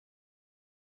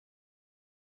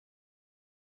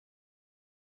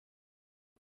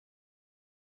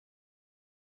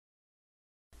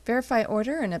Verify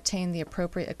order and obtain the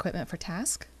appropriate equipment for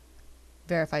task.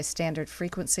 Verify standard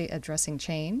frequency of dressing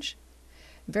change.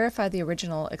 Verify the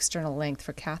original external length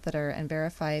for catheter and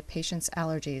verify patient's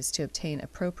allergies to obtain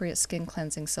appropriate skin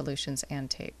cleansing solutions and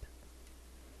tape.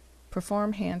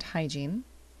 Perform hand hygiene.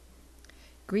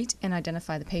 Greet and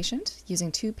identify the patient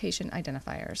using 2 patient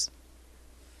identifiers.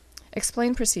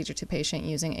 Explain procedure to patient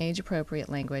using age-appropriate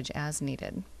language as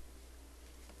needed.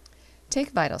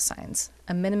 Take vital signs.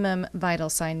 A minimum vital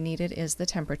sign needed is the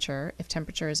temperature. If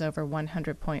temperature is over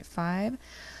 100.5,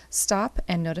 stop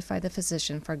and notify the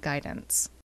physician for guidance.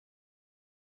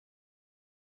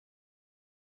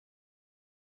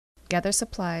 Gather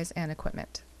supplies and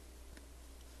equipment.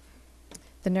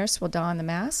 The nurse will don the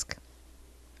mask.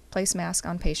 Place mask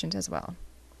on patient as well.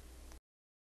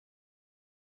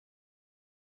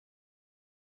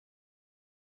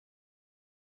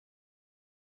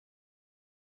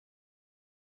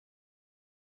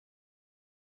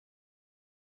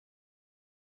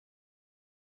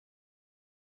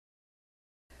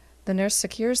 The nurse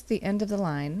secures the end of the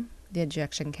line, the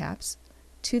ejection caps,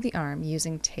 to the arm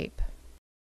using tape.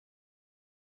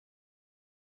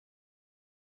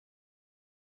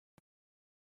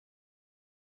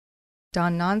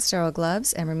 Don non-sterile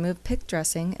gloves and remove PICC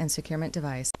dressing and securement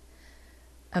device,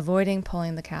 avoiding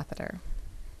pulling the catheter.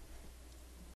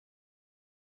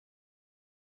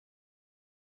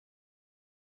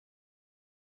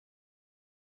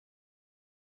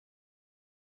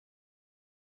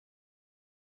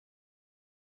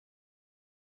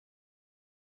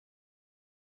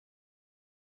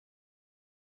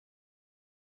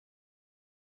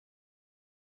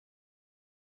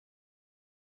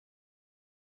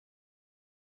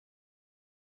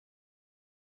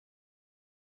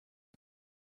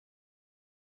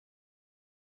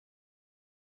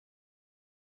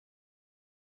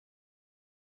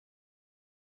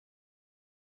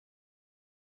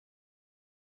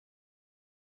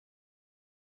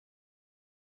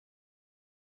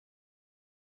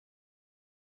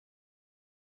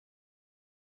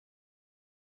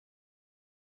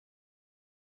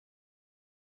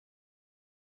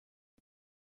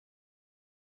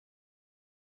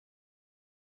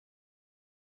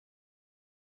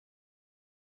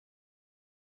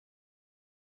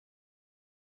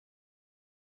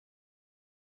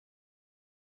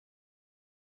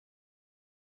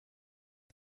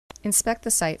 Inspect the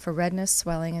site for redness,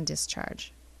 swelling, and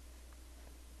discharge.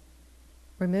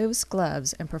 Removes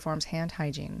gloves and performs hand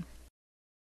hygiene.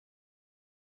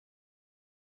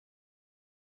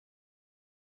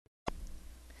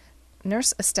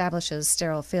 Nurse establishes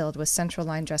sterile field with central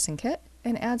line dressing kit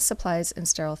and adds supplies in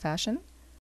sterile fashion.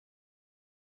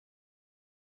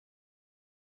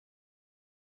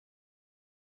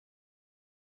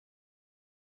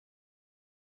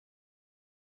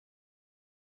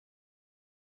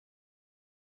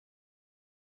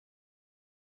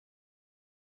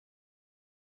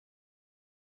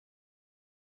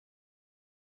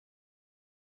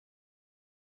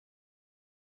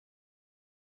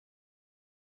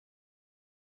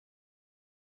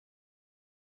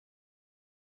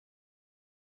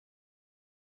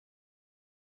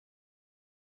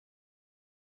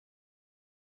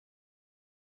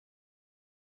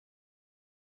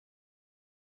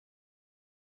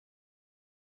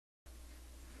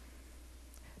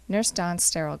 Nurse dons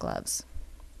sterile gloves.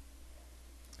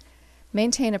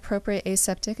 Maintain appropriate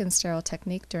aseptic and sterile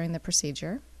technique during the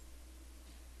procedure.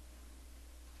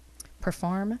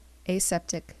 Perform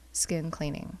aseptic skin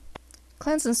cleaning.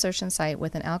 Cleanse insertion site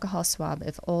with an alcohol swab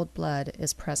if old blood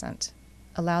is present.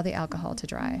 Allow the alcohol to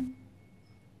dry.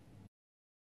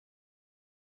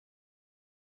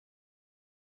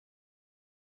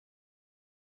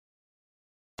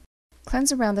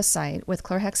 Cleanse around the site with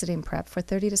chlorhexidine prep for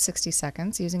 30 to 60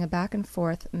 seconds using a back and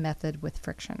forth method with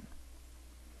friction.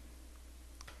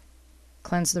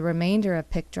 Cleanse the remainder of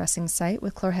PICC dressing site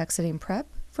with chlorhexidine prep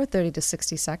for 30 to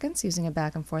 60 seconds using a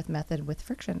back and forth method with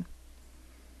friction.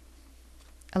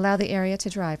 Allow the area to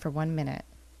dry for 1 minute.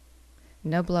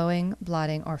 No blowing,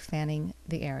 blotting, or fanning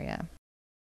the area.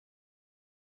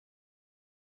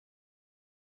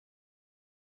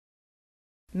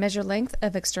 Measure length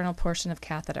of external portion of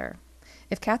catheter.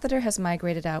 If catheter has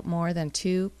migrated out more than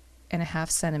 2.5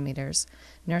 centimeters,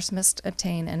 nurse must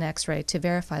obtain an X-ray to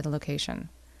verify the location.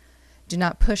 Do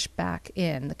not push back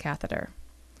in the catheter.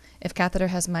 If catheter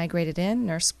has migrated in,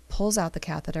 nurse pulls out the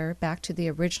catheter back to the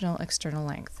original external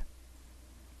length.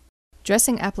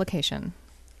 Dressing application.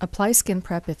 Apply skin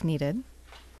prep if needed.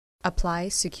 Apply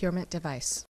securement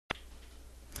device.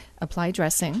 Apply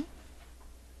dressing.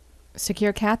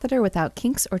 Secure catheter without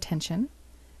kinks or tension.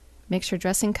 Make sure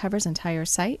dressing covers entire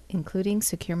site, including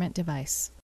securement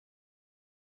device.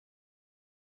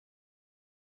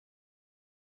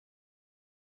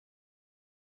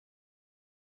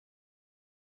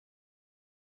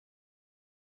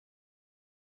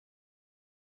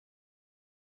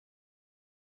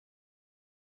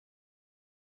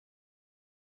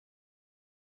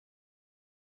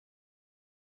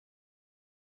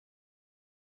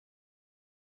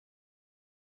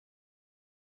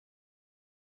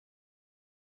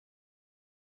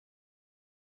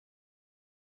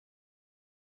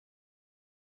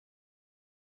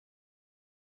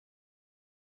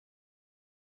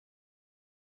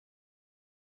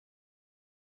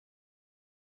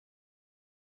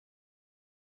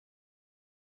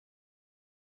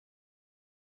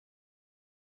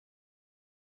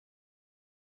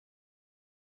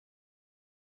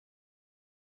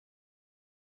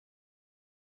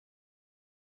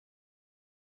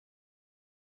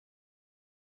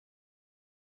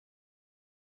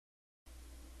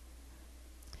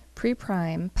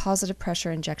 Pre-prime positive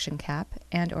pressure injection cap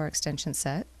and/or extension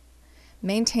set.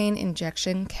 Maintain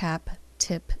injection cap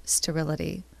tip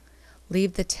sterility.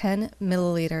 Leave the 10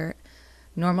 milliliter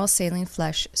normal saline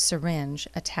flush syringe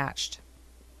attached.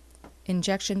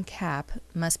 Injection cap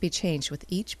must be changed with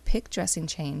each PICC dressing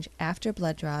change after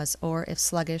blood draws or if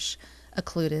sluggish,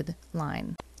 occluded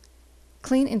line.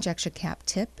 Clean injection cap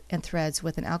tip and threads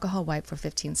with an alcohol wipe for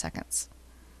 15 seconds.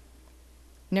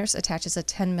 Nurse attaches a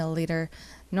 10 milliliter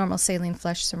normal saline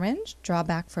flush syringe, draw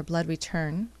back for blood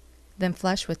return, then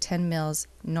flush with 10 mL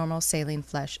normal saline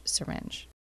flush syringe.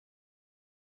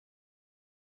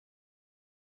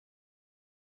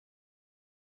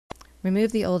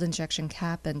 Remove the old injection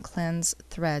cap and cleanse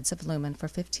threads of lumen for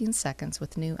 15 seconds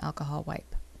with new alcohol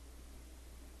wipe.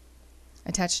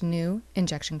 Attach new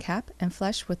injection cap and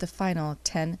flush with the final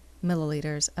 10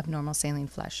 milliliters of normal saline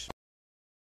flush.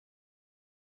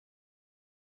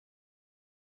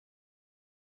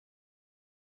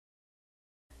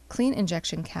 Clean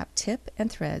injection cap tip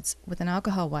and threads with an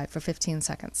alcohol wipe for 15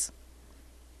 seconds.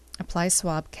 Apply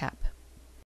swab cap.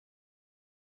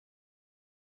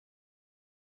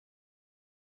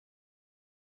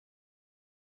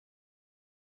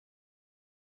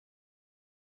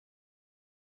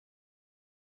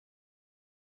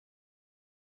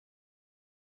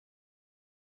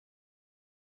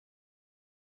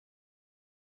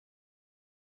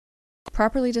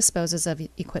 Properly disposes of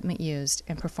equipment used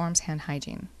and performs hand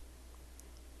hygiene.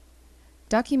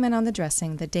 Document on the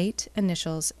dressing the date,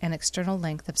 initials, and external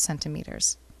length of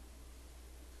centimeters.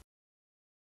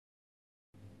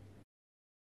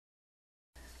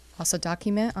 Also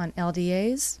document on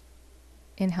LDAs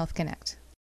in Health Connect.